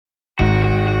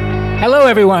Hello,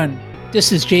 everyone.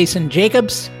 This is Jason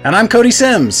Jacobs. And I'm Cody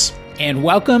Sims. And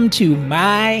welcome to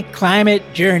My Climate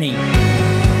Journey.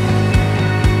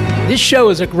 This show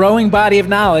is a growing body of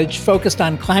knowledge focused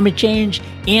on climate change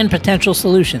and potential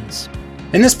solutions.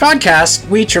 In this podcast,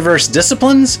 we traverse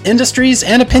disciplines, industries,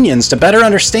 and opinions to better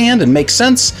understand and make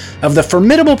sense of the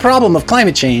formidable problem of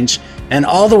climate change and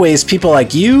all the ways people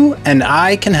like you and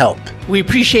I can help. We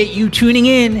appreciate you tuning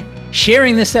in,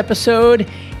 sharing this episode,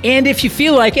 and if you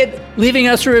feel like it, leaving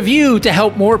us a review to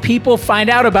help more people find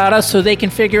out about us so they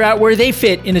can figure out where they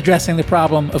fit in addressing the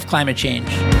problem of climate change.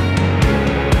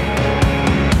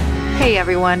 Hey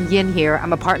everyone, Yin here.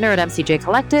 I'm a partner at MCJ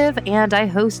Collective, and I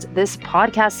host this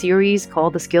podcast series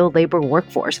called The Skilled Labor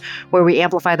Workforce, where we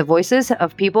amplify the voices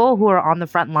of people who are on the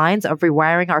front lines of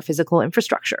rewiring our physical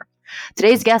infrastructure.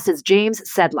 Today's guest is James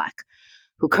Sedlak,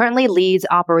 who currently leads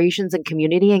operations and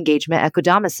community engagement at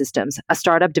Kodama Systems, a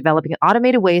startup developing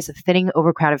automated ways of thinning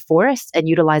overcrowded forests and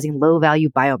utilizing low-value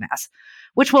biomass,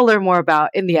 which we'll learn more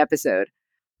about in the episode.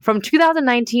 From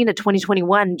 2019 to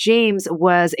 2021, James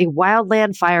was a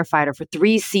wildland firefighter for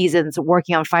 3 seasons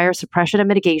working on fire suppression and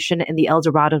mitigation in the El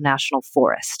Dorado National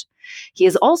Forest. He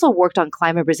has also worked on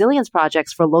climate resilience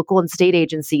projects for local and state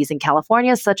agencies in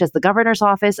California, such as the Governor's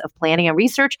Office of Planning and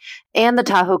Research and the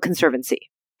Tahoe Conservancy.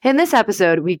 In this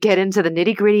episode, we get into the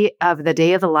nitty-gritty of the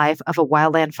day of the life of a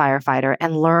wildland firefighter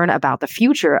and learn about the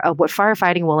future of what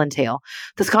firefighting will entail.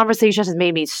 This conversation has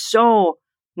made me so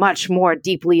much more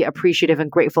deeply appreciative and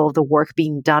grateful of the work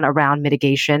being done around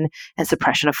mitigation and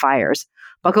suppression of fires.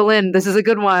 Buckle in, this is a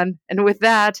good one. And with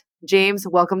that, James,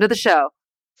 welcome to the show.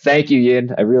 Thank you,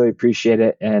 Yin. I really appreciate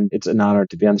it. And it's an honor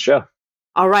to be on the show.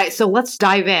 All right, so let's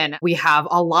dive in. We have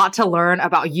a lot to learn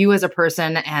about you as a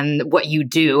person and what you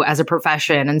do as a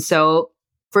profession. And so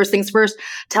first things first,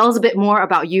 tell us a bit more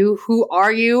about you. Who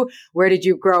are you? Where did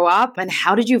you grow up? And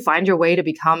how did you find your way to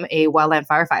become a wildland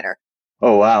firefighter?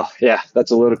 Oh, wow. Yeah,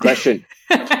 that's a loaded question.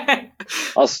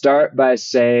 I'll start by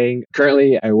saying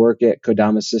currently I work at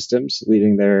Kodama Systems,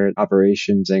 leading their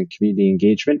operations and community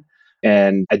engagement.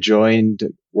 And I joined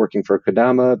working for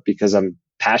Kodama because I'm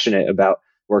passionate about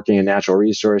working in natural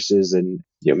resources and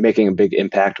making a big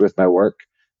impact with my work.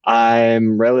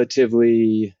 I'm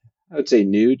relatively, I would say,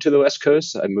 new to the West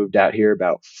Coast. I moved out here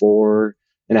about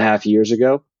 4.5 years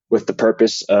ago with the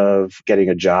purpose of getting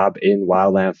a job in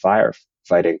wildland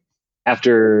firefighting.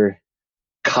 After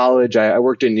college, I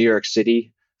worked in New York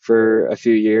City for a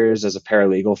few years as a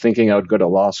paralegal, thinking I would go to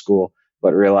law school,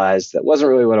 but realized that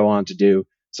wasn't really what I wanted to do.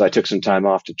 So I took some time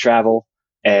off to travel.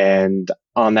 And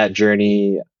on that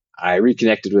journey, I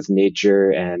reconnected with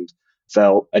nature and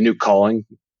felt a new calling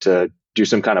to do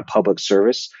some kind of public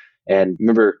service. And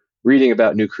remember reading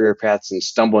about new career paths and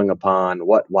stumbling upon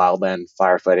what wildland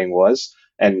firefighting was,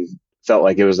 and felt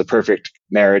like it was the perfect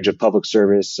marriage of public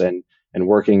service and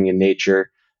working in nature.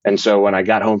 And so when I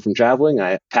got home from traveling,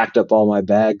 I packed up all my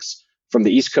bags from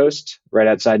the East Coast, right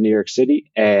outside New York City,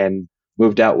 and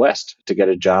moved out west to get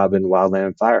a job in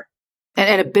wildland fire.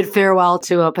 And a bid farewell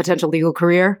to a potential legal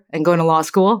career and going to law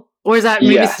school? Or is that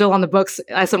maybe still on the books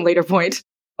at some later point?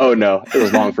 Oh, no, it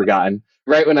was long forgotten.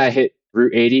 Right when I hit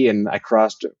Route 80 and I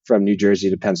crossed from New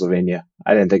Jersey to Pennsylvania,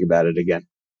 I didn't think about it again.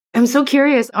 I'm so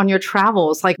curious on your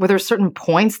travels, were there certain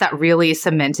points that really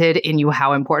cemented in you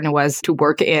how important it was to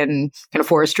work in kind of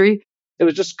forestry? It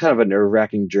was just kind of a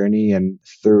nerve-wracking journey. And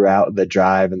throughout the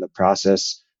drive and the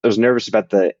process, I was nervous about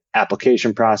the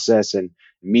application process and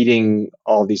meeting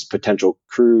all these potential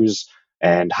crews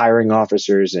and hiring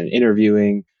officers and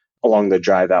interviewing along the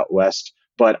drive out west.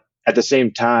 But at the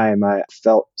same time, I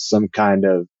felt some kind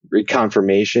of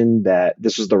reconfirmation that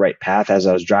this was the right path as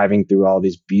I was driving through all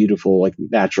these beautiful,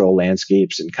 natural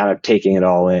landscapes and kind of taking it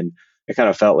all in. It kind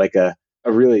of felt like a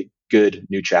really good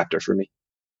new chapter for me.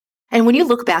 And when you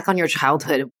look back on your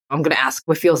childhood, I'm going to ask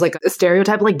what feels like a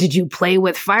stereotype. Did you play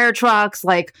with fire trucks?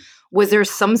 Was there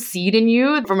some seed in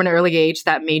you from an early age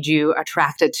that made you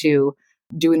attracted to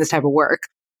doing this type of work?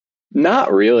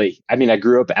 Not really. I mean, I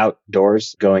grew up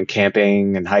outdoors, going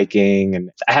camping and hiking,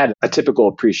 and I had a typical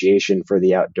appreciation for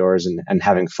the outdoors and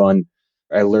having fun.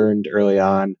 I learned early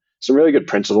on some really good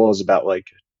principles about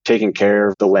taking care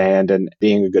of the land and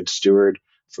being a good steward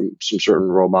from some certain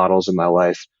role models in my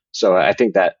life. So I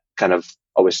think that kind of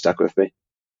always stuck with me.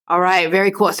 All right,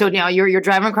 very cool. So now you're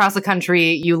driving across the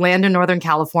country, you land in Northern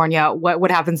California.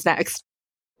 What happens next?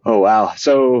 Oh, wow.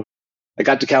 So I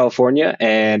got to California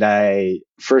and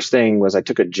first thing was I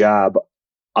took a job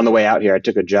on the way out here. I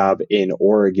took a job in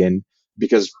Oregon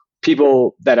because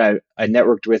people that I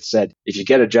networked with said, if you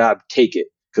get a job, take it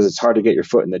because it's hard to get your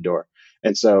foot in the door.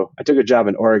 And so I took a job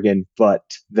in Oregon, but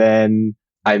then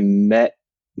I met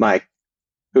my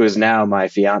who is now my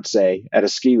fiance, at a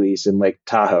ski lease in Lake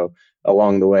Tahoe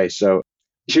along the way. So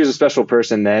she was a special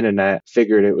person then, and I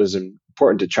figured it was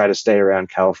important to try to stay around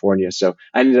California. So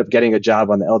I ended up getting a job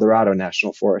on the El Dorado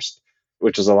National Forest,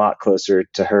 which is a lot closer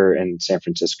to her in San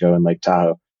Francisco and Lake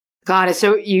Tahoe. Got it.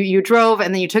 So you drove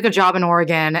and then you took a job in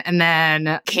Oregon and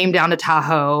then came down to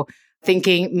Tahoe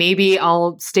thinking maybe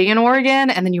I'll stay in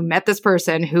Oregon. And then you met this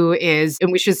person who is,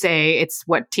 and we should say it's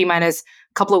T-minus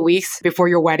a couple of weeks before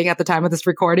your wedding at the time of this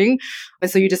recording. And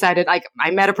so you decided, like,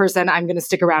 I met a person, I'm going to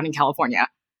stick around in California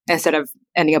instead of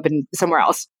ending up in somewhere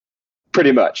else.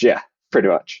 Pretty much. Yeah, pretty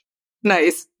much.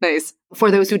 Nice.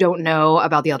 For those who don't know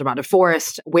about the El Dorado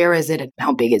Forest, where is it and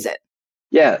how big is it?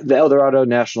 Yeah, the El Dorado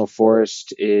National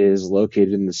Forest is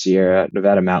located in the Sierra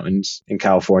Nevada mountains in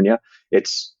California.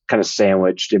 It's kind of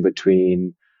sandwiched in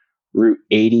between Route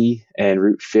 80 and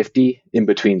Route 50, in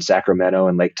between Sacramento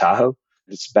and Lake Tahoe.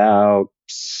 It's about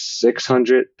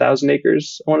 600,000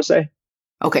 acres, I want to say.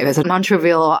 Okay, there's a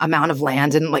non-trivial amount of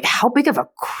land. And like, how big of a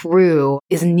crew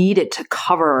is needed to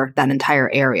cover that entire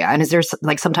area? And is there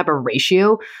like some type of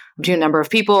ratio between a number of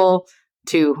people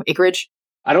to acreage?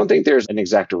 I don't think there's an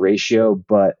exact ratio,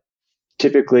 but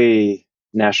typically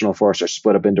national forests are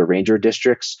split up into ranger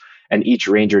districts, and each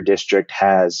ranger district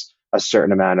has a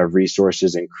certain amount of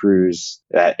resources and crews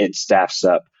that it staffs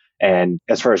up. And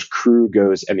as far as crew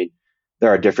goes, I mean, there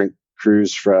are different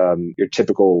crews from your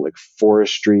typical like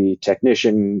forestry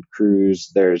technician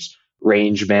crews. There's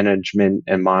range management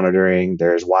and monitoring.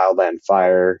 There's wildland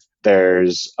fire.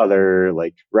 There's other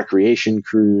like recreation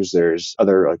crews. There's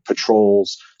other like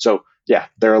patrols. So yeah,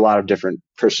 there are a lot of different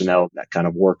personnel that kind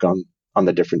of work on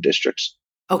the different districts.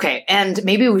 Okay. And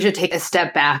maybe we should take a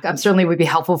step back. Certainly would be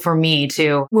helpful for me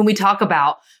to, when we talk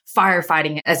about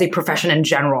firefighting as a profession in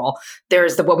general,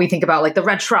 there's what we think about like the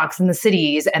red trucks in the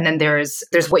cities. And then there's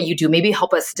what you do. Maybe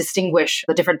help us distinguish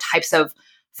the different types of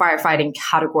firefighting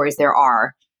categories there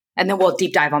are. And then we'll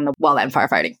deep dive on the wildland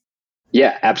firefighting.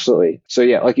 Yeah, absolutely. So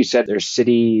yeah, like you said, there's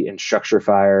city and structure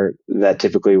fire that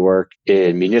typically work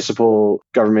in municipal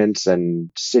governments and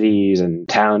cities and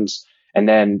towns. And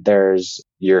then there's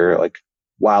your like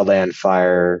wildland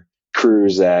fire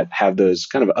crews that have those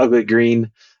kind of ugly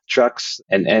green trucks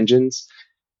and engines.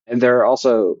 And there are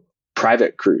also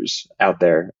private crews out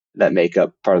there that make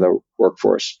up part of the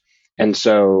workforce. And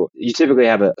so you typically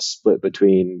have a split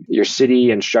between your city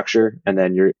and structure and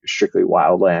then your strictly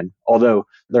wildland. Although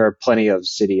there are plenty of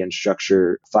city and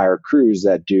structure fire crews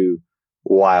that do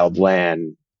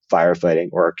wildland firefighting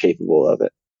or are capable of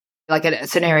it. Like a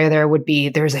scenario there would be,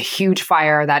 there's a huge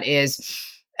fire that is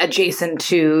adjacent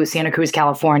to Santa Cruz,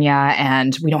 California,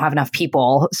 and we don't have enough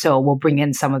people. So we'll bring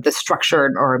in some of the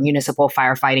structured or municipal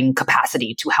firefighting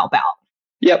capacity to help out.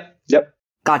 Yep.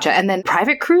 Gotcha. And then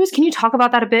private crews, can you talk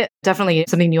about that a bit? Definitely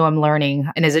something new I'm learning.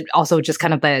 And is it also just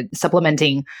kind of the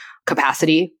supplementing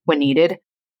capacity when needed?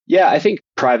 Yeah, I think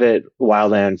private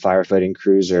wildland firefighting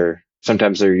crews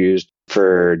sometimes they're used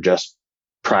for just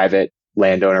private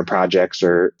landowner projects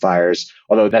or fires,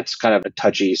 although that's kind of a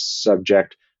touchy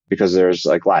subject because there's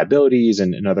like liabilities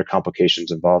and other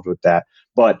complications involved with that.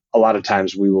 But a lot of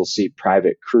times we will see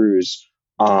private crews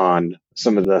on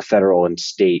some of the federal and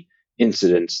state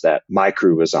incidents that my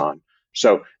crew was on.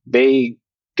 So they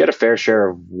get a fair share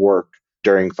of work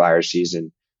during fire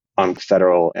season on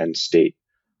federal and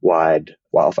state-wide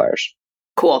wildfires.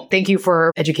 Cool. Thank you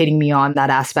for educating me on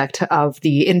that aspect of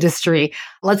the industry.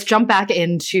 Let's jump back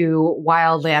into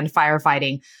wildland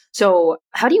firefighting. So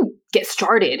how do you get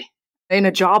started in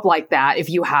a job like that if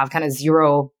you have kind of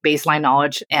zero baseline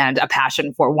knowledge and a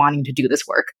passion for wanting to do this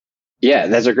work? Yeah,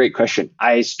 that's a great question.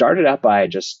 I started out by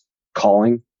just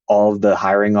calling all of the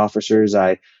hiring officers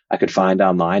I could find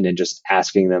online and just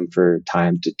asking them for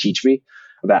time to teach me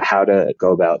about how to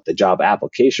go about the job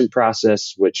application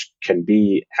process, which can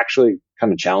be actually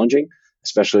kind of challenging,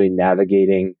 especially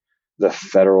navigating the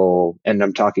federal, and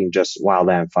I'm talking just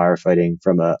wildland firefighting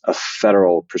from a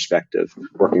federal perspective,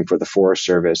 working for the Forest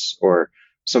Service or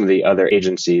some of the other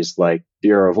agencies like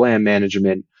Bureau of Land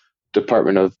Management,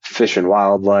 Department of Fish and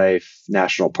Wildlife,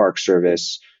 National Park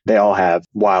Service. They all have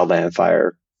wildland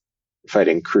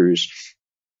firefighting crews.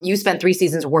 You spent 3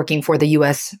 seasons working for the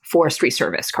U.S. Forestry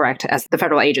Service, correct? As the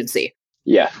federal agency.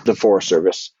 Yeah, the Forest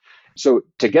Service. So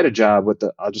to get a job with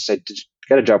to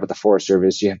get a job with the Forest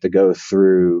Service, you have to go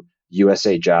through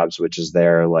USA Jobs, which is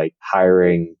their like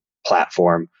hiring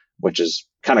platform, which is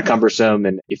kind of cumbersome.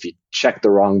 And if you check the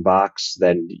wrong box,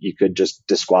 then you could just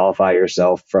disqualify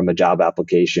yourself from a job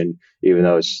application, even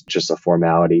though it's just a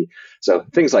formality. So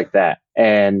things like that.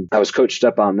 And I was coached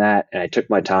up on that, and I took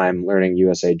my time learning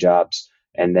USA Jobs.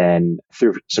 And then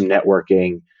through some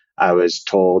networking, I was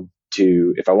told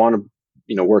if I want to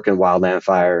work in wildland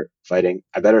firefighting,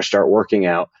 I better start working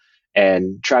out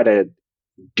and try to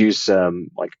do some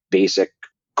like basic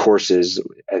courses.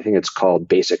 I think it's called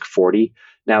Basic 40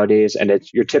 nowadays. And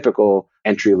it's your typical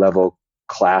entry level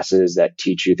classes that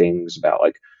teach you things about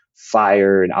like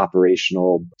fire and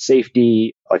operational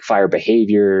safety, like fire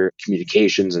behavior,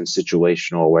 communications, and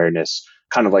situational awareness,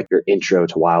 kind of like your intro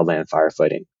to wildland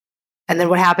firefighting. And then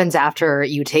what happens after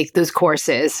you take those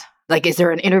courses? Like, is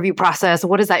there an interview process?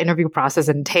 What does that interview process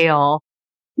entail?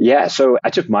 Yeah, so I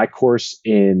took my course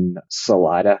in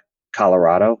Salida,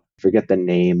 Colorado. I forget the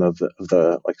name of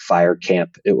the like fire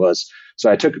camp it was. So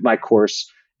I took my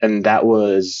course, and that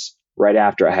was right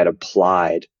after I had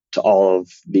applied to all of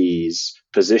these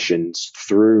positions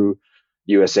through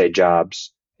USA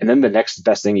Jobs. And then the next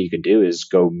best thing you can do is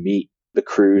go meet the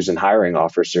crews and hiring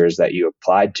officers that you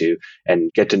applied to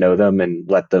and get to know them and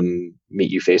let them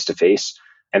meet you face to face.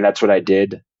 And that's what I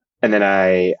did. And then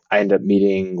I ended up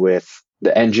meeting with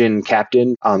the engine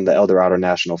captain on the El Dorado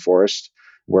National Forest,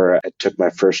 where I took my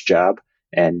first job.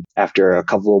 And after a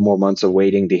couple more months of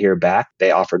waiting to hear back,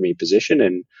 they offered me a position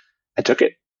and I took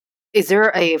it. Is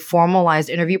there a formalized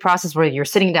interview process where you're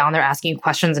sitting down there asking you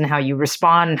questions and how you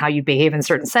respond and how you behave in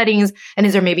certain settings? And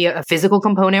is there maybe a physical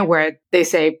component where they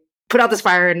say, put out this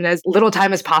fire in as little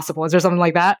time as possible? Is there something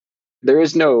like that? There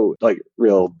is no like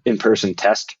real in-person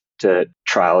test to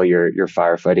trial your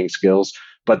firefighting skills.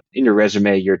 But in your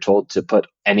resume, you're told to put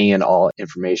any and all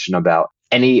information about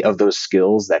any of those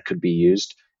skills that could be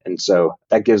used. And so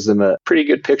that gives them a pretty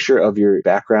good picture of your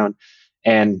background.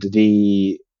 And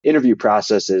the interview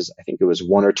process is, I think it was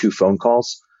 1 or 2 phone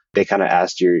calls. They kind of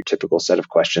asked your typical set of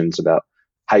questions about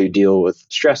how you deal with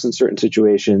stress in certain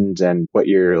situations and what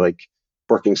your like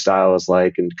working style is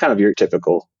like, and kind of your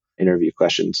typical interview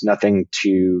questions. Nothing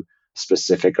too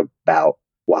specific about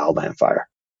wildland fire.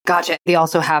 Gotcha. They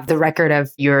also have the record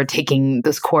of your taking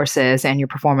those courses and your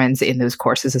performance in those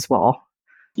courses as well.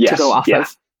 Yes. To go off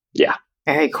of. Yeah.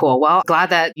 Very cool. Well, glad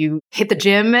that you hit the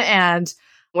gym and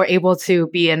were able to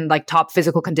be in like top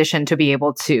physical condition to be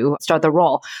able to start the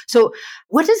role. So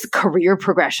what does career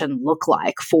progression look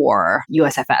like for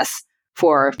USFS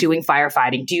for doing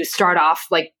firefighting? Do you start off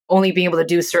like only being able to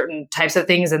do certain types of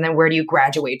things, and then where do you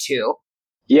graduate to?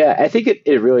 Yeah, I think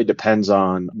it really depends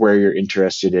on where you're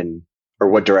interested in or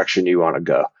what direction you want to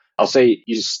go. I'll say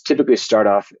you typically start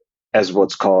off as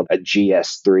what's called a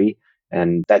GS3,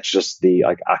 and that's just the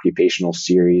like occupational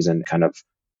series and kind of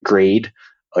grade.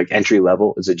 Like entry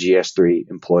level is a GS3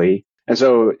 employee. And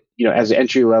so, as an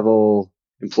entry level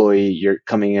employee, you're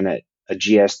coming in at a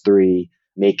GS3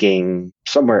 making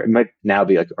somewhere, it might now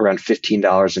be like around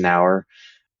 $15 an hour.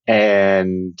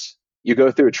 And you go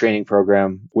through a training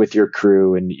program with your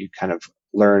crew and you kind of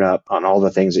learn up on all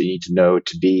the things that you need to know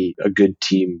to be a good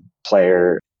team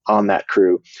player on that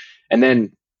crew. And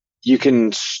then you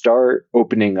can start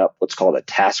opening up what's called a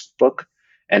task book.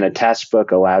 And a task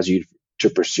book allows you to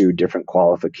pursue different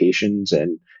qualifications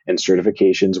and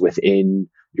certifications within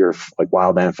your like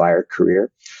wildland fire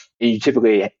career. And you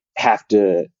typically have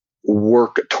to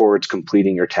work towards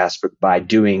completing your task book by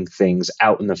doing things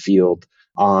out in the field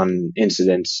on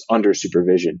incidents under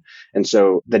supervision. And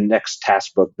so the next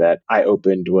task book that I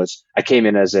opened was, I came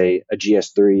in as a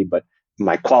GS3, but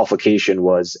my qualification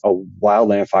was a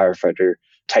wildland firefighter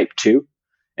type 2.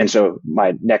 And so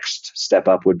my next step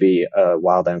up would be a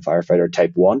wildland firefighter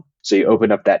type 1. So you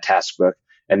open up that task book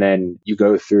and then you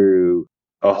go through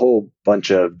a whole bunch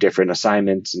of different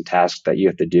assignments and tasks that you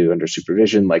have to do under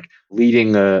supervision, like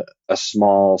leading a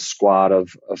small squad of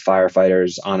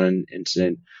firefighters on an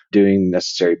incident, doing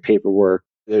necessary paperwork.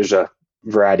 There's a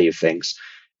variety of things.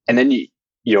 And then,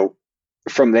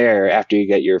 from there, after you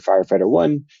get your firefighter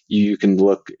 1, you can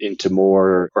look into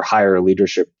more or higher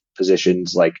leadership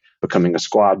positions like becoming a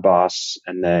squad boss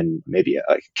and then maybe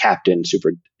a captain,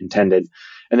 superintendent.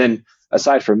 And then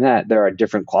aside from that, there are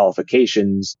different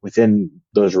qualifications within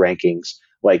those rankings.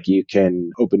 Like you can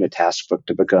open a task book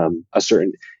to become a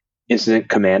certain incident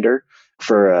commander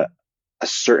for a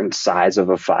certain size of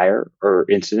a fire or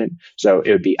incident. So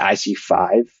it would be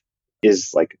IC5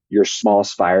 is like your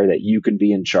smallest fire that you can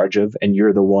be in charge of. And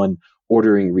you're the one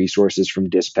ordering resources from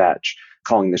dispatch,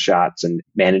 calling the shots and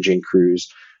managing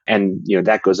crews. And,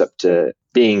 that goes up to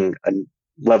being a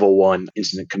level 1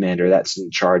 incident commander that's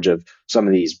in charge of some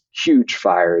of these huge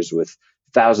fires with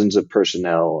thousands of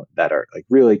personnel that are like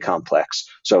really complex.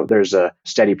 So there's a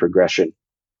steady progression.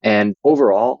 And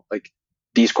overall, like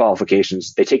these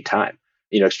qualifications, they take time,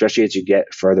 especially as you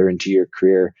get further into your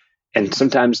career and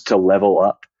sometimes to level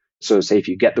up. So say if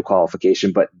you get the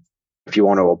qualification, but if you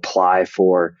want to apply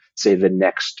for, say, the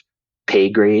next pay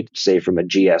grade, say from a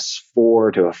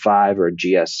GS4 to a 5 or a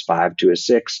GS5 to a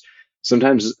 6.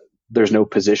 Sometimes there's no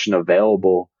position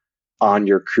available on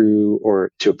your crew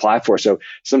or to apply for. So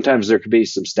sometimes there could be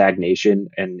some stagnation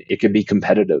and it could be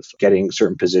competitive getting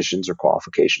certain positions or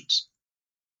qualifications.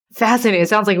 Fascinating. It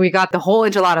sounds like we got the whole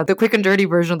enchilada, the quick and dirty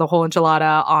version of the whole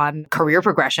enchilada on career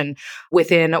progression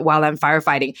within wildland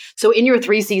firefighting. So in your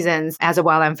 3 seasons as a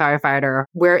wildland firefighter,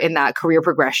 where in that career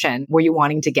progression were you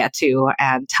wanting to get to?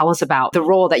 And tell us about the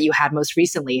role that you had most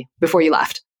recently before you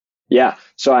left. Yeah.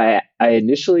 So I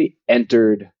initially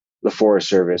entered the Forest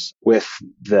Service with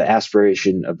the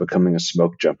aspiration of becoming a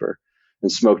smoke jumper.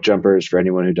 And smoke jumpers, for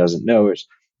anyone who doesn't know,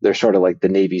 they're sort of like the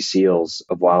Navy SEALs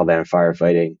of wildland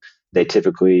firefighting. They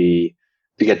typically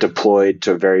get deployed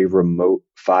to very remote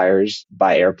fires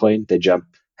by airplane. They jump,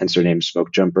 hence their name,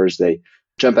 smoke jumpers. They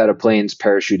jump out of planes,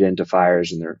 parachute into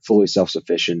fires, and they're fully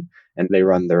self-sufficient, and they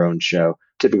run their own show.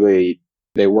 Typically,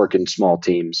 they work in small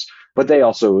teams, but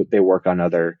they work on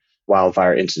other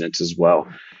wildfire incidents as well.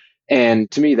 And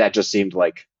to me, that just seemed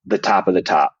like the top of the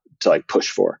top to like push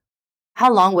for.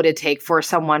 How long would it take for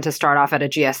someone to start off at a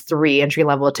GS3 entry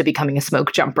level to becoming a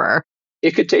smoke jumper?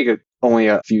 It could take only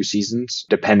a few seasons,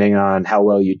 depending on how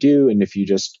well you do and if you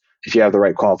have the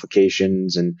right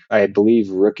qualifications. And I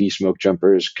believe rookie smoke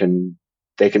jumpers can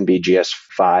be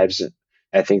GS5s.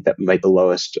 I think that might be the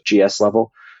lowest GS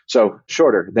level. So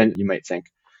shorter than you might think.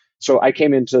 So I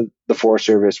came into the Forest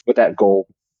Service with that goal.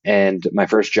 And my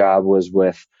first job was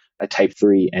with a Type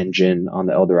 3 engine on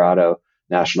the El Dorado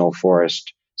National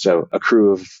Forest. So a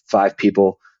crew of 5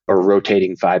 people, or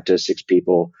rotating 5 to 6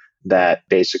 people, that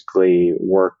basically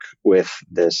work with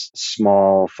this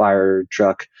small fire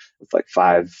truck with like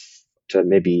 5 to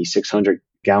maybe 600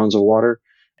 gallons of water.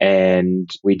 And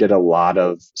we did a lot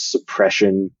of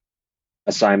suppression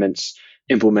assignments,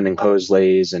 implementing hose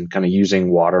lays and kind of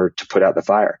using water to put out the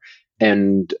fire.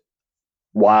 And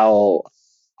while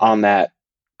on that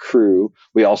crew,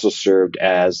 we also served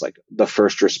as like the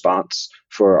first response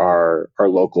for our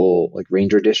local like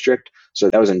ranger district.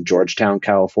 So that was in Georgetown,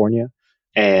 California.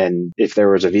 And if there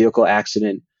was a vehicle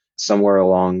accident somewhere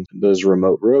along those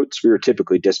remote roads, we were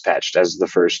typically dispatched as the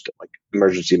first like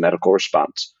emergency medical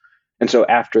response. And so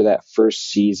after that first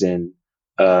season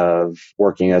of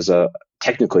working as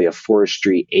technically a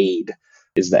forestry aide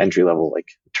is the entry level like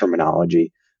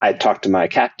terminology, I talked to my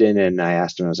captain and I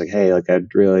asked him, I was like, hey, like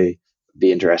I'd really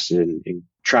be interested in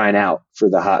trying out for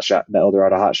the El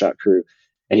Dorado Hotshot crew.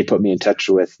 And he put me in touch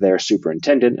with their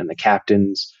superintendent and the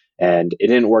captains. And it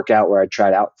didn't work out where I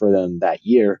tried out for them that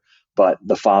year. But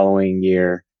the following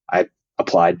year, I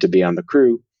applied to be on the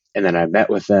crew. And then I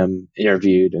met with them,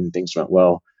 interviewed, and things went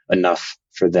well enough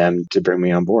for them to bring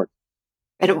me on board.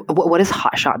 And what does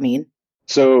hotshot mean?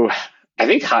 So I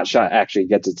think hotshot actually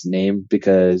gets its name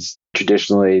because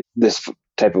traditionally this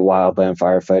type of wildland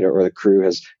firefighter or the crew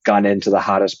has gone into the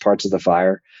hottest parts of the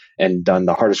fire and done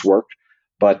the hardest work.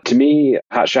 But to me,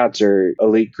 hotshots are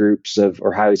elite groups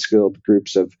or highly skilled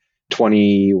groups of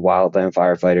 20 wildland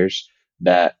firefighters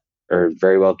that are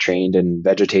very well trained in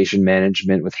vegetation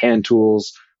management with hand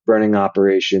tools, burning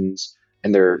operations,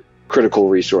 and they're critical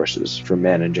resources for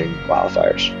managing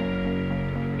wildfires.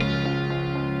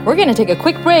 We're going to take a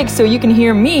quick break so you can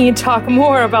hear me talk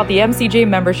more about the MCJ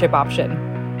membership option.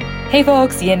 Hey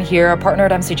folks, Yin here, a partner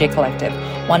at MCJ Collective.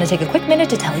 Want to take a quick minute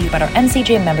to tell you about our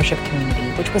MCJ membership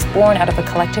community, which was born out of a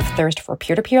collective thirst for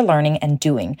peer-to-peer learning and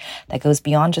doing that goes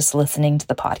beyond just listening to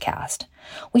the podcast.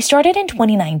 We started in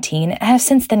 2019 and have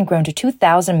since then grown to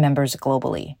 2,000 members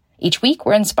globally. Each week,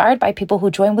 we're inspired by people who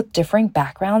join with differing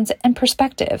backgrounds and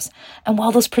perspectives. And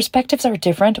while those perspectives are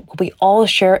different, what we all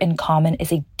share in common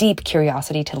is a deep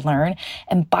curiosity to learn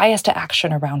and bias to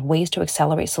action around ways to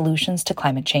accelerate solutions to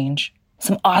climate change.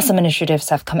 Some awesome initiatives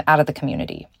have come out of the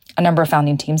community. A number of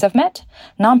founding teams have met,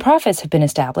 nonprofits have been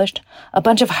established, a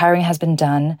bunch of hiring has been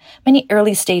done, many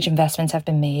early-stage investments have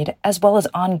been made, as well as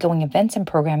ongoing events and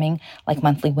programming like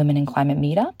monthly Women in Climate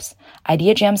meetups,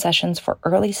 idea jam sessions for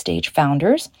early-stage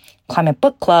founders, climate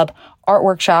book club, art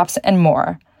workshops, and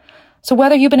more. So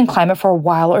whether you've been in climate for a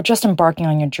while or just embarking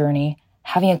on your journey,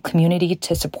 having a community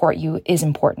to support you is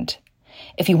important.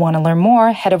 If you want to learn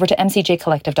more, head over to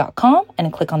mcjcollective.com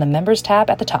and click on the Members tab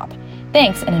at the top.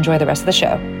 Thanks, and enjoy the rest of the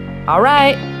show. All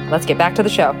right, let's get back to the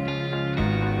show.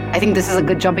 I think this is a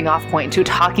good jumping off point to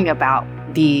talking about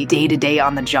the day-to-day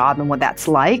on the job and what that's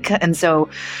like. And so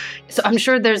I'm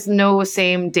sure there's no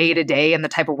same day-to-day and the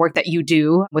type of work that you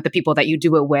do with the people that you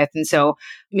do it with. And so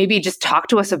maybe just talk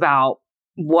to us about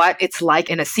what it's like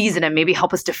in a season and maybe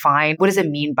help us define what does it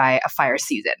mean by a fire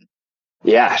season?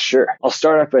 Yeah, sure. I'll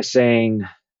start off by saying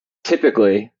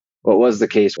typically what was the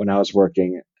case when I was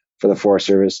working for the Forest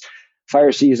Service,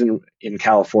 fire season in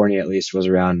California, at least, was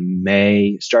around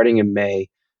May, starting in May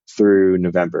through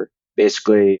November.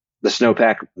 Basically, the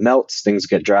snowpack melts, things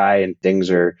get dry, and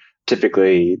things are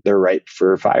typically, they're ripe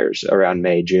for fires around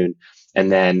May, June.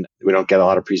 And then we don't get a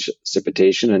lot of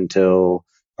precipitation until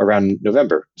around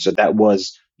November. So that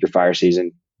was your fire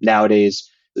season. Nowadays,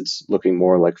 it's looking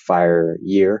more like fire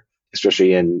year,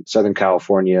 especially in Southern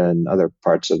California and other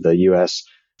parts of the US.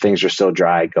 Things are still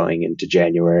dry going into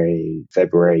January,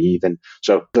 February even.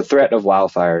 So the threat of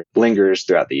wildfire lingers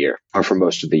throughout the year, or for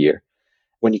most of the year.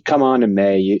 When you come on in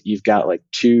May, you've got like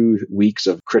 2 weeks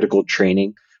of critical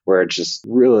training where it's just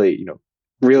really,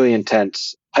 really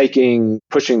intense hiking,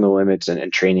 pushing the limits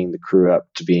and training the crew up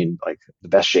to be in like the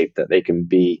best shape that they can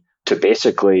be to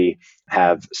basically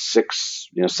have 6,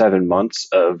 7 months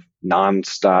of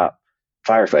nonstop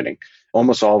firefighting.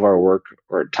 Almost all of our work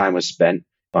or time was spent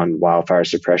on wildfire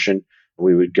suppression.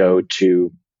 We would go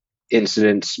to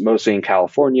incidents mostly in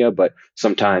California, but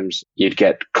sometimes you'd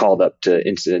get called up to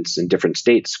incidents in different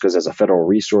states because as a federal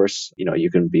resource, you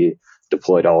can be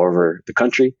deployed all over the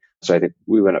country. So I think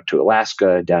we went up to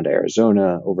Alaska, down to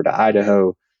Arizona, over to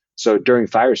Idaho. So during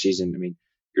fire season,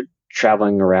 you're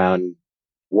traveling around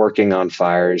working on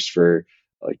fires for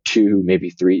like 2, maybe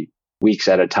 3 weeks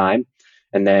at a time.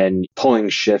 And then pulling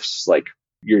shifts, like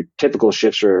your typical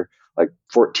shifts are like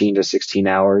 14 to 16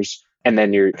 hours. And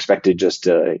then you're expected just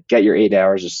to get your 8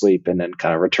 hours of sleep and then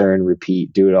kind of return,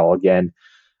 repeat, do it all again.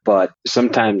 But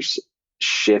sometimes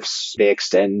shifts, they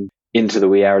extend into the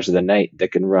wee hours of the night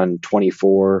that can run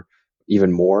 24,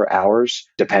 even more hours,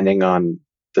 depending on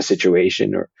the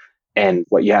situation and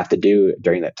what you have to do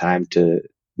during that time to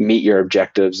meet your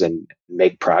objectives and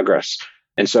make progress.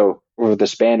 And so over the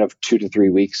span of 2 to 3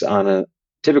 weeks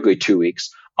typically 2 weeks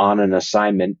on an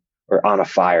assignment or on a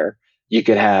fire, you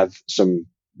could have some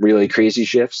really crazy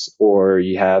shifts or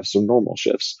you have some normal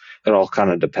shifts. It all kind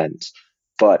of depends.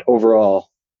 But overall,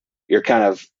 you're kind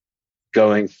of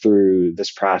going through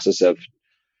this process of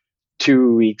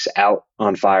 2 weeks out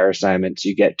on fire assignments.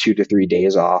 You get 2 to 3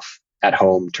 days off at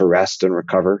home to rest and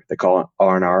recover. They call it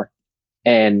R&R.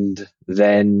 And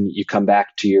then you come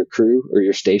back to your crew or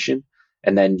your station.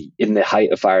 And then in the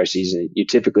height of fire season, you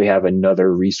typically have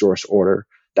another resource order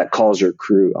that calls your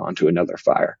crew onto another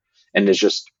fire. And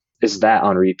it's that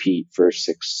on repeat for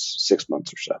six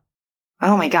months or so.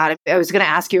 Oh my God. I was going to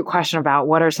ask you a question about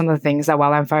what are some of the things that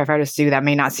wildland firefighters do that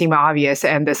may not seem obvious.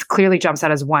 And this clearly jumps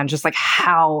out as one, just like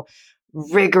how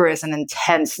rigorous and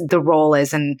intense the role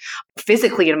is. And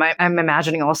physically, and I'm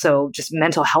imagining also just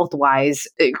mental health wise,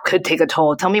 it could take a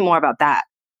toll. Tell me more about that.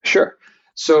 Sure.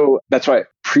 So that's why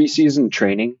preseason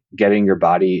training, getting your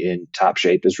body in top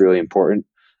shape is really important.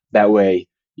 That way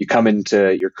you come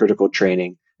into your critical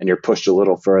training and you're pushed a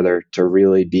little further to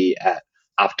really be at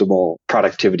optimal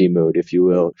productivity mode, if you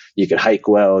will. You can hike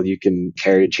well, you can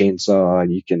carry a chainsaw,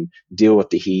 and you can deal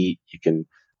with the heat. You can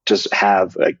just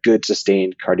have a good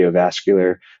sustained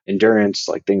cardiovascular endurance,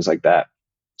 like things like that.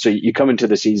 So you come into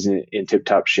the season in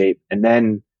tip-top shape, and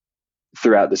then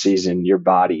throughout the season, your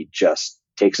body just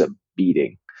takes a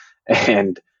beating.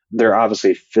 And there are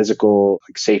obviously physical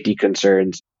safety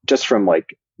concerns just from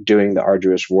doing the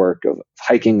arduous work of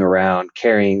hiking around,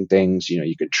 carrying things.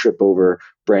 You could trip over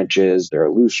branches. There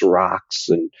are loose rocks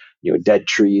and, dead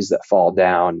trees that fall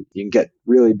down. You can get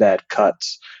really bad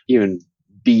cuts. Even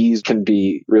bees can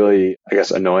be really,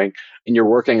 annoying. And you're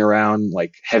working around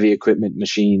heavy equipment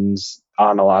machines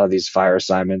on a lot of these fire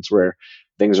assignments where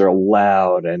things are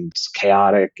loud and it's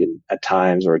chaotic and at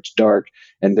times, or it's dark,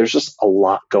 and there's just a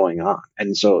lot going on.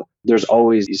 And so there's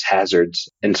always these hazards.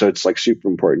 And so it's super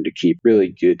important to keep really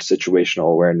good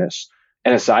situational awareness.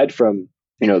 And aside from,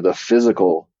 the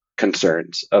physical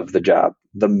concerns of the job,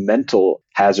 the mental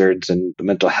hazards and the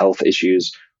mental health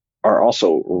issues are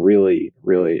also really,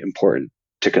 really important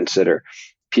to consider.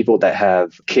 People that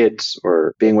have kids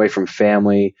or being away from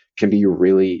family can be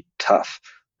really tough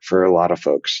for a lot of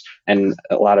folks. And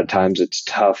a lot of times it's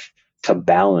tough to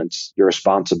balance your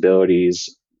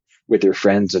responsibilities with your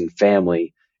friends and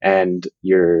family and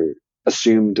your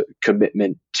assumed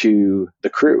commitment to the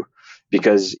crew.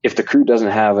 Because if the crew doesn't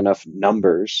have enough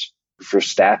numbers for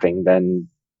staffing, then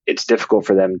it's difficult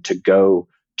for them to go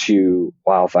to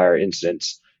wildfire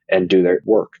incidents and do their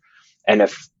work. And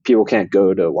if people can't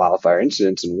go to wildfire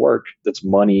incidents and work, that's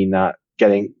money not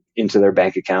getting into their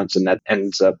bank accounts, and that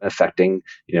ends up affecting,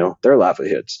 their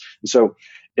livelihoods. And so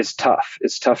it's tough.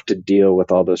 It's tough to deal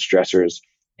with all those stressors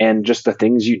and just the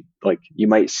things you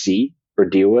might see or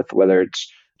deal with, whether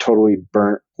it's totally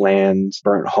burnt lands,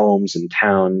 burnt homes and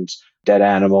towns, dead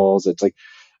animals. It's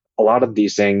a lot of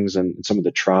these things and some of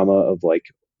the trauma of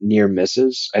near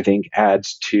misses, I think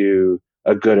adds to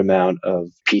a good amount of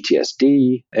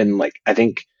PTSD. And like, I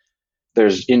think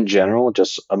there's in general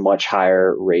just a much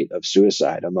higher rate of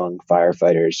suicide among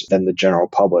firefighters than the general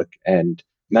public. And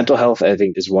mental health, I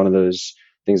think, is one of those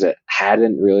things that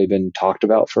hadn't really been talked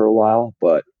about for a while.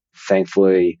 But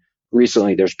thankfully,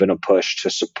 recently there's been a push to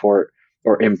support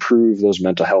or improve those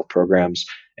mental health programs.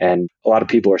 And a lot of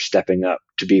people are stepping up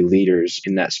to be leaders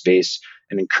in that space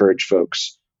and encourage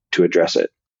folks to address it.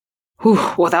 Whew,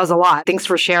 well, that was a lot. Thanks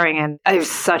for sharing. And I have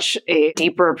such a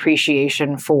deeper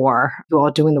appreciation for you all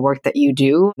doing the work that you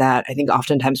do that I think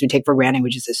oftentimes we take for granted.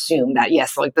 We just assume that,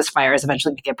 yes, like this fire is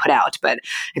eventually going to get put out, but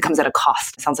it comes at a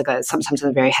cost. It sounds like sometimes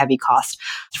a very heavy cost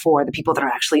for the people that are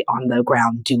actually on the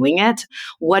ground doing it.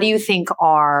 What do you think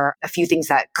are a few things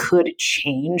that could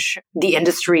change the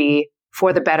industry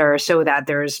for the better so that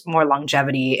there's more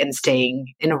longevity in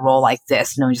staying in a role like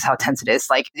this, knowing just how tense it is?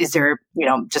 Like, is there,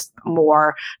 just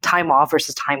more time off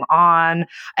versus time on?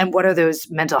 And what are those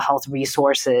mental health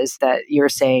resources that you're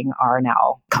saying are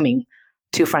now coming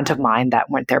to front of mind that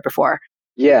weren't there before?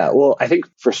 Yeah, well, I think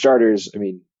for starters,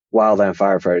 wildland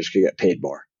firefighters could get paid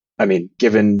more.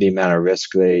 Given the amount of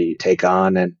risk they take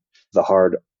on and the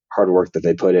hard work that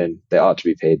they put in, they ought to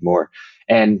be paid more.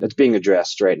 And it's being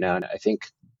addressed right now. And I think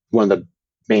one of the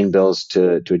main bills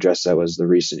to address that was the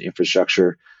recent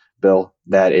infrastructure bill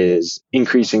that is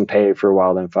increasing pay for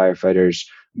wildland firefighters,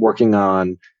 working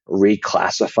on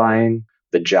reclassifying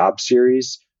the job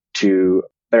series to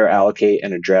better allocate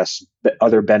and address the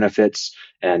other benefits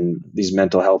and these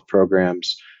mental health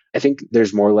programs. I think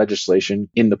there's more legislation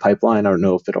in the pipeline. I don't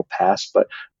know if it'll pass, but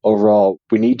overall,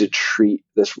 we need to treat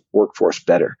this workforce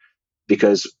better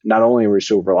because not only are we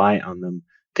so reliant on them,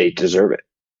 they deserve it.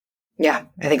 Yeah,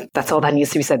 I think that's all that needs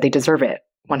to be said. They deserve it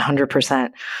 100%.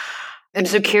 I'm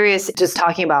so curious, just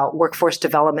talking about workforce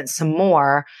development some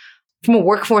more. From a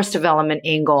workforce development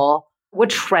angle,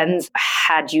 what trends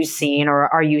had you seen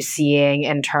or are you seeing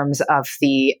in terms of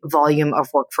the volume of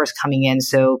workforce coming in?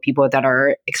 So people that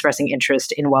are expressing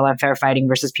interest in wildland firefighting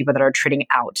versus people that are trading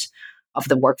out of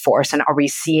the workforce. And are we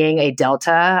seeing a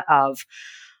delta of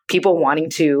people wanting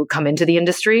to come into the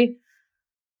industry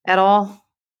at all?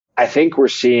 I think we're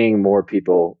seeing more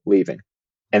people leaving.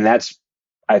 And that's,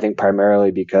 I think,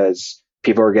 primarily because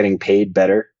people are getting paid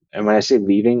better. And when I say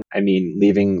leaving, I mean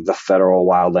leaving the federal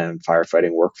wildland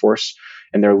firefighting workforce.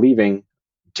 And they're leaving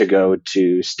to go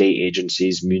to state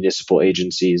agencies, municipal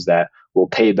agencies that will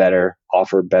pay better,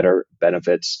 offer better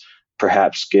benefits,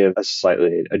 perhaps give a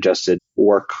slightly adjusted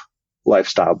work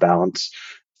lifestyle balance.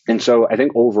 And so I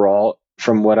think overall,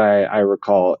 from what I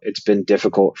recall, it's been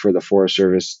difficult for the Forest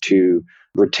Service to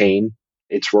retain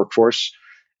its workforce.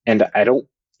 And I don't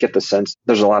get the sense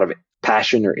there's a lot of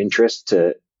passion or interest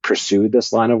to pursue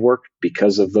this line of work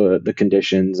because of the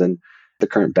conditions and the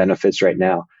current benefits right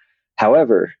now.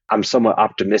 However, I'm somewhat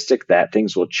optimistic that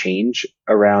things will change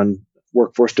around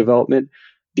workforce development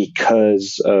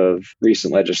because of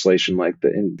recent legislation like the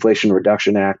Inflation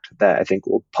Reduction Act that I think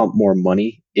will pump more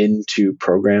money into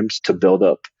programs to build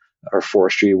up our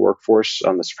forestry workforce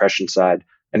on the suppression side.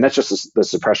 And that's just the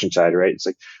suppression side, right? It's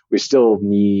like we still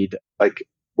need,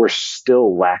 we're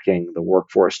still lacking the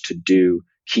workforce to do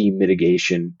key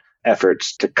mitigation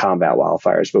efforts to combat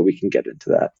wildfires, but we can get into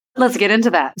that. Let's get into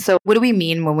that. So what do we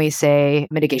mean when we say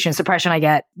mitigation? Suppression, I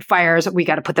get fires, we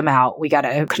got to put them out. We got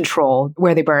to control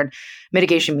where they burn.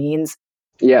 Mitigation means?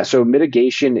 Yeah, so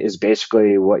mitigation is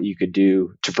basically what you could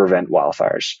do to prevent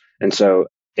wildfires. And so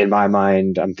in my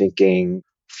mind, I'm thinking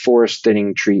forest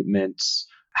thinning treatments,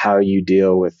 how you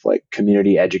deal with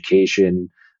community education,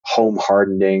 home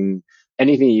hardening,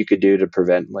 anything you could do to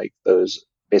prevent those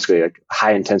basically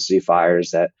high intensity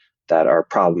fires that are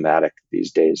problematic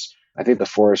these days. I think the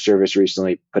Forest Service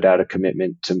recently put out a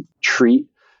commitment to treat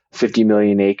 50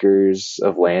 million acres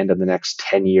of land in the next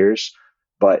 10 years.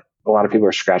 But a lot of people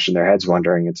are scratching their heads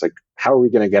wondering, how are we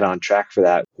going to get on track for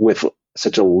that with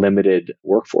such a limited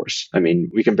workforce?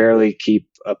 We can barely keep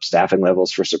up staffing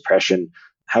levels for suppression.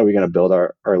 How are we going to build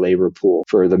our labor pool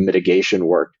for the mitigation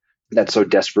work that's so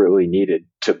desperately needed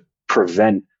to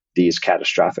prevent these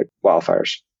catastrophic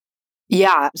wildfires?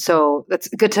 Yeah, so that's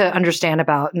good to understand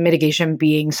about mitigation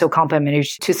being so complementary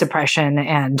to suppression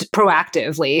and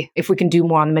proactively. If we can do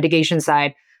more on the mitigation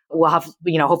side, we'll have,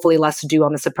 hopefully less to do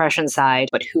on the suppression side,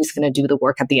 but who's going to do the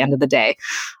work at the end of the day?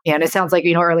 And it sounds like,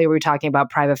 earlier we were talking about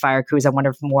private fire crews. I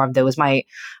wonder if more of those might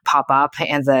pop up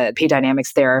and the pay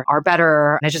dynamics there are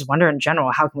better. And I just wonder in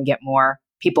general, how can we get more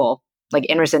people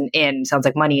interested in? Sounds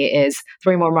like money is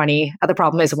throwing more money. The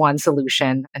problem is one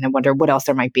solution. And I wonder what else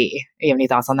there might be. You have any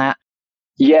thoughts on that?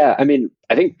 Yeah,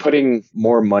 I think putting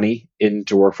more money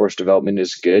into workforce development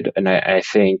is good. And I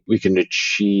think we can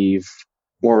achieve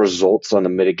more results on the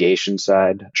mitigation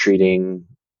side, treating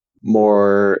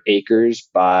more acres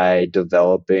by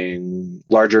developing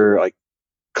larger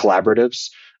collaboratives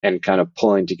and kind of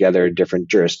pulling together different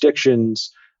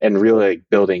jurisdictions and really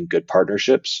building good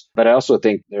partnerships. But I also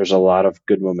think there's a lot of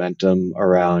good momentum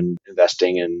around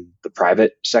investing in the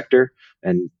private sector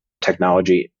and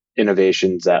technology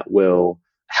innovations that will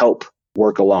help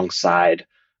work alongside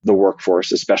the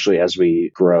workforce, especially as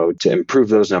we grow, to improve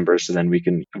those numbers so then we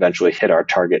can eventually hit our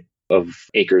target of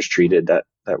acres treated that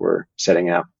we're setting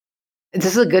out. This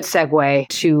is a good segue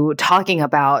to talking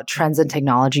about trends and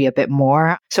technology a bit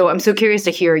more. So I'm so curious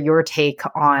to hear your take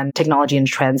on technology and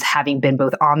trends, having been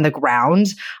both on the ground,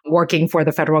 working for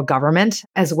the federal government,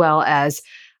 as well as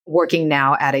working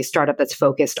now at a startup that's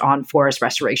focused on forest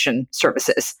restoration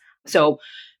services. So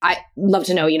I'd love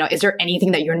to know, is there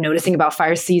anything that you're noticing about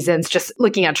fire seasons, just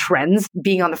looking at trends,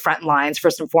 being on the front lines,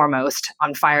 first and foremost,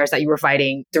 on fires that you were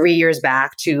fighting 3 years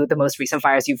back to the most recent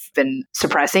fires you've been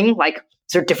suppressing?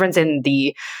 Is there a difference in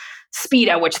the speed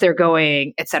at which they're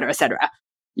going, et cetera, et cetera?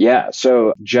 Yeah.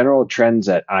 So general trends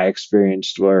that I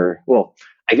experienced were, well,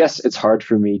 I guess it's hard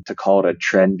for me to call it a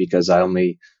trend because I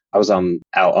was out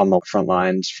on the front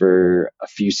lines for a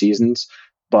few seasons,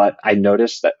 but I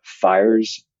noticed that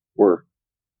fires were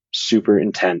super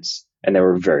intense and they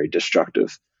were very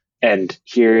destructive. And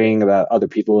hearing about other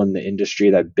people in the industry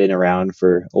that have been around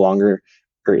for longer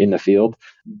or in the field,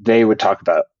 they would talk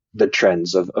about the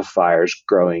trends of fires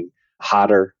growing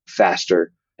hotter,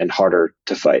 faster, and harder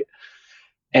to fight.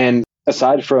 And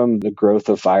aside from the growth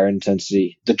of fire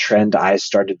intensity, the trend I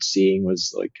started seeing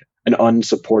was an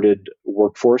unsupported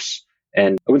workforce.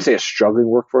 And I wouldn't say a struggling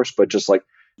workforce, but just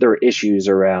there were issues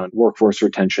around workforce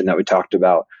retention that we talked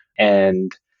about.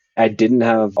 And I didn't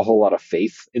have a whole lot of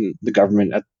faith in the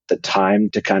government at the time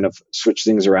to kind of switch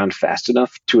things around fast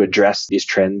enough to address these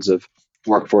trends of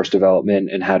workforce development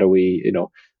and how do we,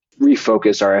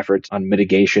 refocus our efforts on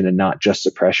mitigation and not just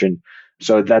suppression.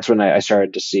 So that's when I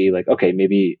started to see okay,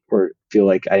 maybe, or feel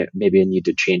like I need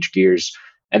to change gears.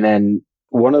 And then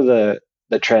one of the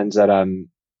trends that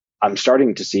I'm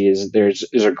starting to see is there's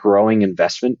a growing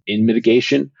investment in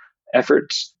mitigation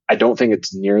efforts. I don't think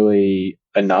it's nearly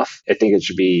enough. I think it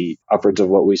should be upwards of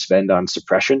what we spend on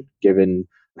suppression, given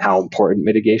how important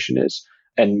mitigation is.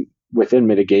 And within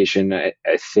mitigation, I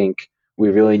think we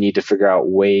really need to figure out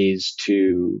ways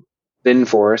to thin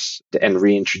forests and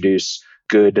reintroduce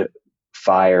good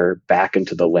fire back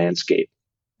into the landscape.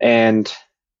 And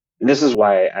this is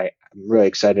why I'm really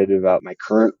excited about my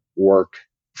current work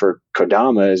for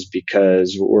Kodama, is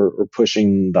because we're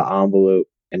pushing the envelope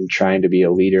and trying to be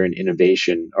a leader in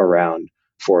innovation around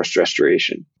forest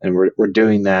restoration. And we're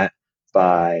doing that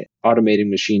by automating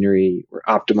machinery, we're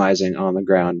optimizing on the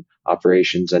ground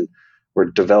operations, and we're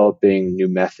developing new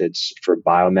methods for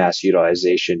biomass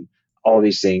utilization. All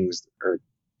these things are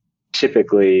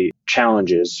typically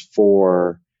challenges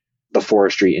for the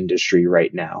forestry industry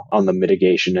right now on the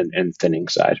mitigation and thinning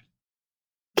side.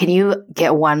 Can you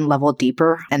get one level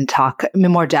deeper and talk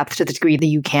in more depth to the degree that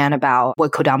you can about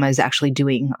what Kodama is actually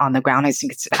doing on the ground? I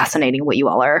think it's fascinating what you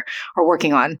all are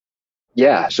working on.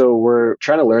 Yeah, so we're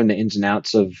trying to learn the ins and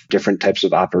outs of different types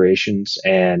of operations,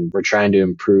 and we're trying to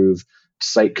improve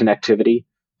site connectivity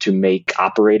to make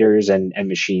operators and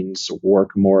machines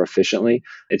work more efficiently.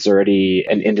 It's already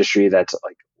an industry that's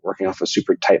working off of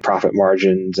super tight profit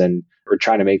margins, and we're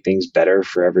trying to make things better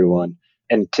for everyone.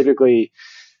 And typically,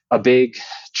 a big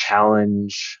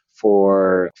challenge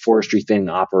for forestry thinning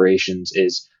operations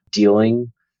is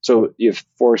dealing. So you have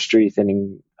forestry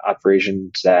thinning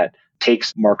operations that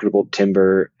takes marketable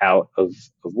timber out of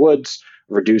woods,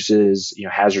 reduces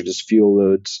hazardous fuel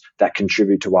loads that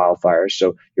contribute to wildfires.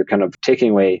 So you're kind of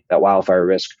taking away that wildfire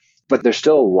risk. But there's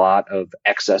still a lot of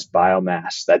excess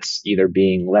biomass that's either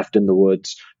being left in the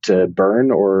woods to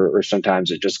burn, or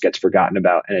sometimes it just gets forgotten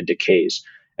about and it decays.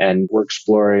 And we're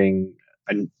exploring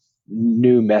a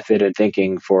new method of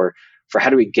thinking for how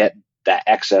do we get that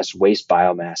excess waste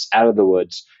biomass out of the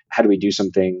woods? How do we do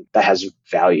something that has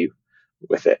value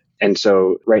with it? And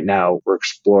so right now we're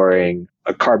exploring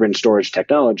a carbon storage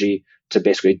technology to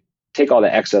basically take all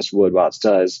the excess wood while it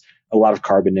still has a lot of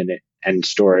carbon in it and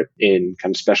store it in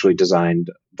kind of specially designed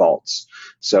vaults.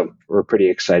 So we're pretty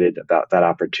excited about that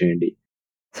opportunity.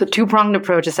 So two-pronged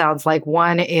approach, it sounds like.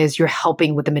 One is you're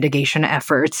helping with the mitigation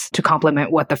efforts to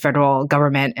complement what the federal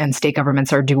government and state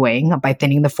governments are doing by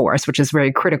thinning the forest, which is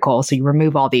very critical. So you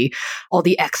remove all the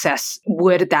excess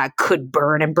wood that could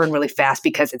burn and burn really fast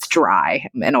because it's dry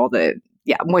and all the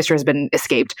moisture has been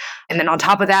escaped. And then on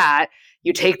top of that,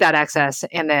 you take that excess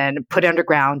and then put it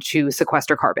underground to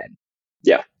sequester carbon.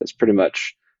 Yeah, that's pretty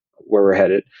much where we're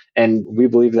headed. And we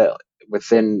believe that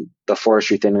within the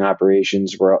forestry thinning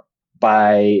operations, we're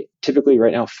by typically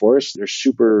right now forests, they're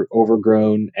super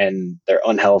overgrown and they're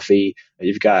unhealthy.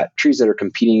 You've got trees that are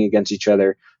competing against each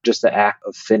other. Just the act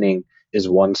of thinning is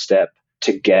one step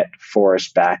to get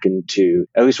forests back into,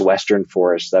 at least Western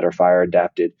forests that are fire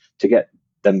adapted, to get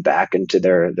them back into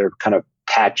their kind of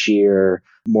patchier,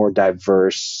 more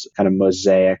diverse kind of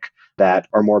mosaic that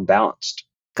are more balanced.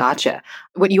 Gotcha.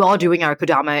 What you all are doing at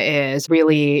Kodama is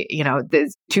really,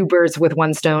 the two birds with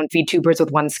one stone, feed two birds with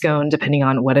one scone, depending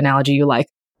on what analogy you like.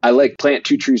 I like plant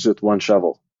two trees with one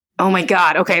shovel. Oh my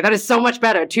God. Okay. That is so much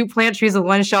better. Two plant trees with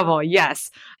one shovel. Yes.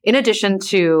 In addition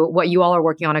to what you all are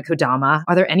working on at Kodama,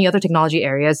 are there any other technology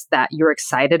areas that you're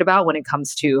excited about when it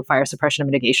comes to fire suppression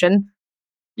and mitigation?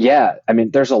 Yeah. I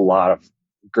mean, there's a lot of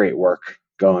great work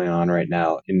going on right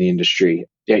now in the industry.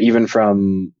 Yeah, even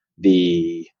from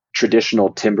the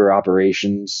traditional timber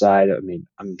operations side, I mean,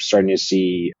 I'm starting to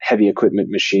see heavy equipment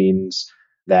machines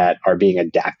that are being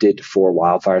adapted for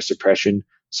wildfire suppression.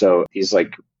 So these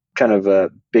like kind of a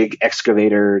big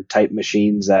excavator type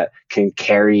machines that can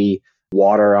carry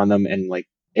water on them and like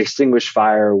extinguish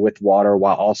fire with water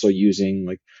while also using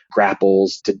like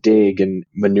grapples to dig and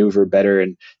maneuver better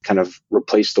and kind of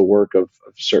replace the work of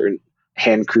certain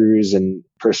hand crews and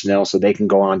personnel so they can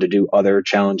go on to do other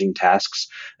challenging tasks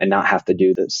and not have to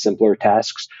do the simpler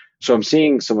tasks. So I'm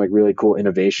seeing some like really cool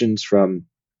innovations from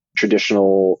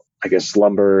traditional, I guess,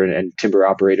 lumber and timber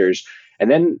operators.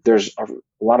 And then there's a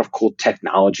lot of cool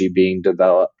technology being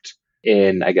developed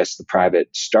in, I guess, the private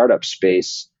startup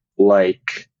space,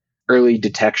 like early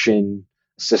detection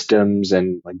systems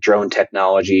and like drone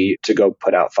technology to go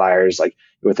put out fires like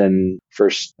within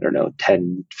first,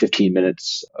 10, 15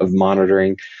 minutes of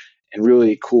monitoring, and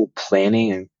really cool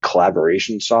planning and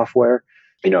collaboration software.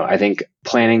 I think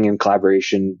planning and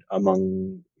collaboration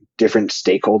among different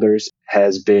stakeholders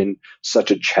has been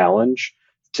such a challenge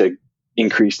to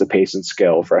increase the pace and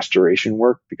scale of restoration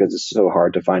work because it's so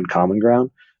hard to find common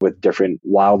ground with different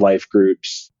wildlife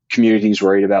groups, communities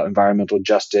worried about environmental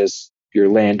justice, your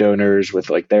landowners with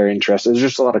like their interests. There's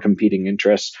just a lot of competing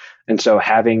interests. And so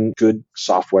having good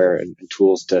software and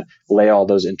tools to lay all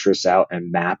those interests out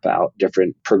and map out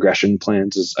different progression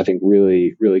plans is, I think,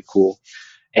 really, really cool.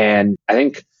 And I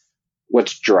think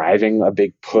what's driving a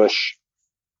big push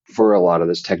for a lot of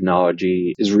this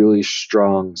technology is really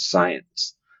strong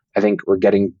science. I think we're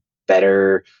getting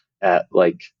better at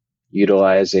like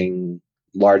utilizing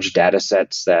large data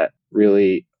sets that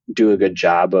really do a good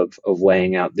job of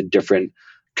laying out the different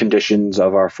conditions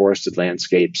of our forested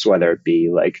landscapes, whether it be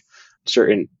like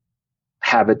certain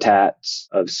habitats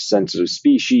of sensitive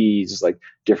species, like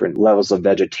different levels of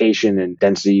vegetation and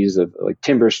densities of like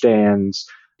timber stands,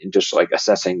 and just like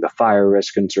assessing the fire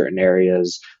risk in certain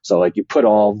areas. So like you put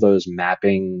all of those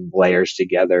mapping layers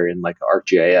together in like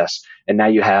ArcGIS, and now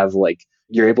you have like,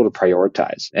 you're able to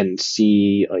prioritize and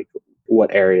see like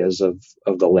what areas of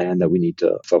the land that we need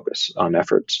to focus on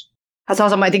efforts. That's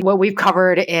awesome. I think what we've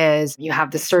covered is you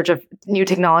have the surge of new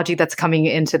technology that's coming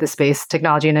into the space,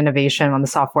 technology and innovation on the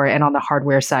software and on the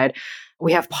hardware side.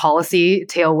 We have policy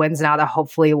tailwinds now that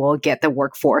hopefully will get the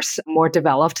workforce more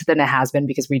developed than it has been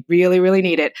because we really, really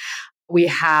need it. We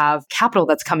have capital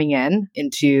that's coming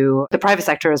into the private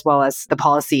sector as well as the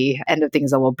policy end of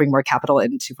things that will bring more capital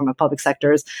into from the public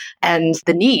sectors. And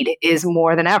the need is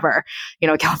more than ever.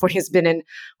 California's been in,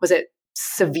 was it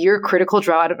severe critical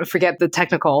drought? I forget the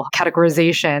technical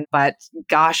categorization, but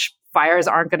gosh, fires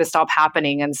aren't going to stop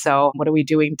happening. And so what are we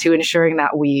doing to ensuring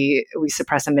that we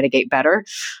suppress and mitigate better?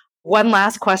 One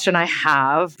last question I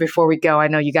have before we go, I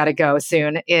know you got to go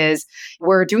soon, is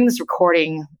we're doing this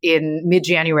recording in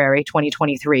mid-January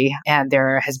 2023, and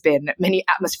there has been many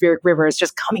atmospheric rivers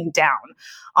just coming down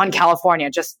on California,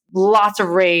 just lots of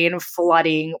rain,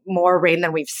 flooding, more rain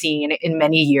than we've seen in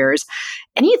many years.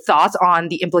 Any thoughts on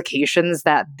the implications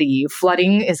that the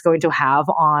flooding is going to have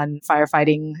on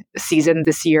firefighting season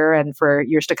this year and for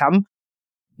years to come?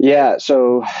 Yeah,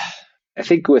 so I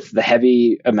think with the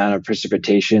heavy amount of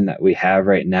precipitation that we have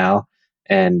right now,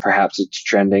 and perhaps it's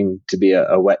trending to be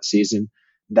a wet season,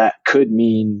 that could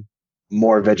mean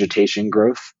more vegetation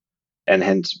growth and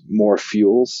hence more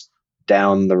fuels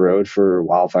down the road for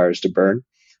wildfires to burn.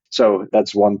 So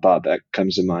that's one thought that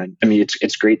comes to mind. I mean,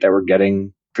 it's great that we're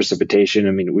getting precipitation.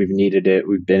 I mean, we've needed it.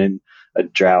 We've been in a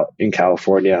drought in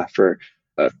California for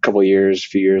a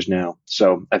few years now.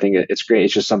 So I think it's great.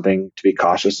 It's just something to be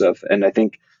cautious of. And I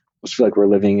think I feel like we're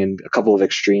living in a couple of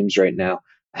extremes right now: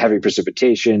 heavy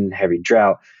precipitation, heavy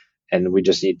drought, and we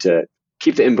just need to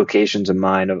keep the implications in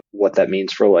mind of what that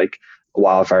means for like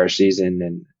wildfire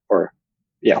season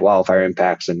wildfire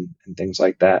impacts and things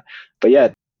like that. But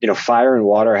yeah, fire and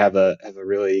water have a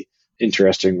really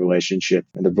interesting relationship.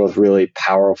 And they're both really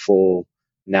powerful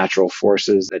natural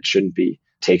forces that shouldn't be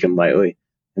taken lightly.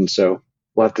 And so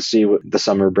we'll have to see what the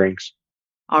summer brings.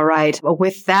 All right. Well,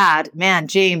 with that, man,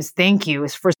 James, thank you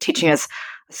for teaching us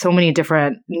so many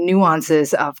different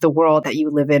nuances of the world that you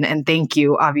live in. And thank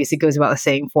you, obviously goes without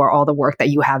saying, for all the work that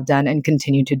you have done and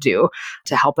continue to do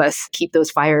to help us keep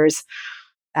those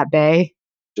at bay.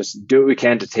 Just do what we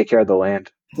can to take care of the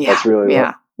land. Yeah. That's really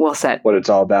well said. What it's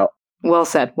all about. Well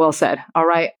said. Well said. All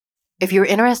right. If you're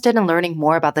interested in learning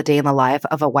more about the day in the life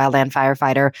of a wildland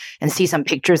firefighter and see some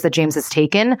pictures that James has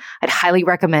taken, I'd highly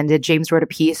recommend it. James wrote a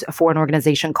piece for an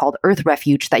organization called Earth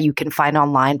Refuge that you can find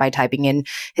online by typing in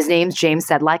his name's James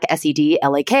Sedlak,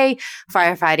 Sedlak,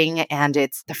 firefighting, and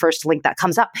it's the first link that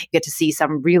comes up. You get to see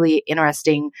some really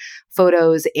interesting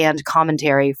photos and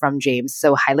commentary from James,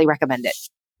 so highly recommend it.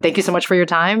 Thank you so much for your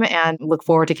time, and look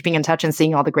forward to keeping in touch and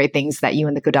seeing all the great things that you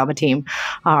and the Kodama team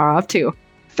are up to.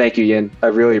 Thank you, Yin. I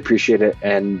really appreciate it.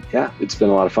 And yeah, it's been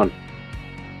a lot of fun.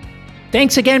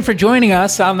 Thanks again for joining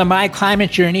us on the My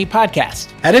Climate Journey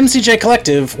podcast. At MCJ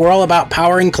Collective, we're all about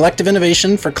powering collective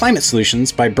innovation for climate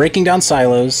solutions by breaking down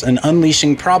silos and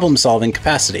unleashing problem-solving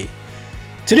capacity.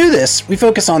 To do this, we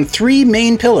focus on 3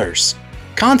 main pillars: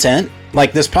 content,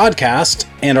 like this podcast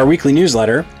and our weekly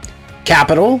newsletter;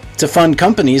 capital, to fund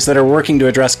companies that are working to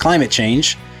address climate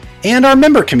change; and our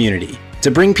member community, to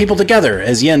bring people together,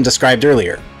 as Yin described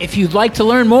earlier. If you'd like to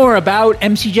learn more about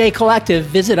MCJ Collective,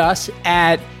 visit us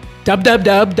at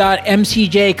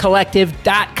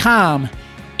www.mcjcollective.com.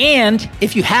 And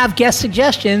if you have guest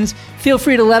suggestions, feel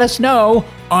free to let us know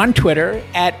on Twitter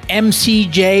at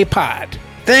MCJPod.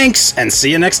 Thanks, and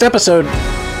see you next episode.